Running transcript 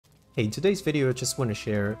Hey, in today's video I just want to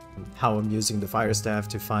share how I'm using the Firestaff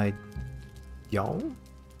to fight Gjall?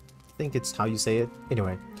 I think it's how you say it.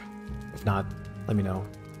 Anyway, if not, let me know.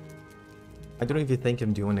 I don't even think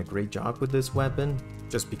I'm doing a great job with this weapon,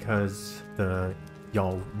 just because the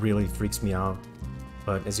Gjall really freaks me out.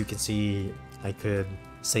 But as you can see, I could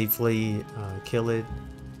safely kill it.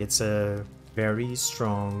 It's a very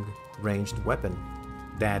strong ranged weapon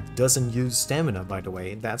that doesn't use stamina, by the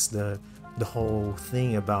way. That's the whole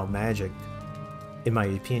thing about magic, in my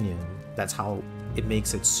opinion. That's how it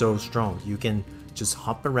makes it so strong. You can just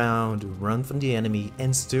hop around, run from the enemy,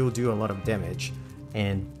 and still do a lot of damage.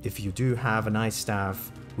 And if you do have a nice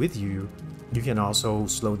staff with you, you can also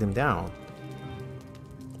slow them down.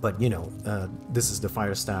 But you know, this is the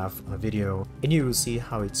Firestaff video, and you will see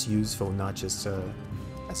how it's useful not just as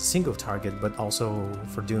a single target, but also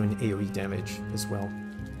for doing AoE damage as well.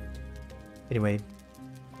 Anyway,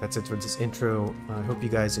 that's it for this intro. I hope you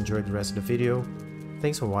guys enjoyed the rest of the video.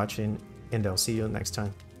 Thanks for watching, and I'll see you next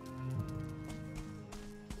time.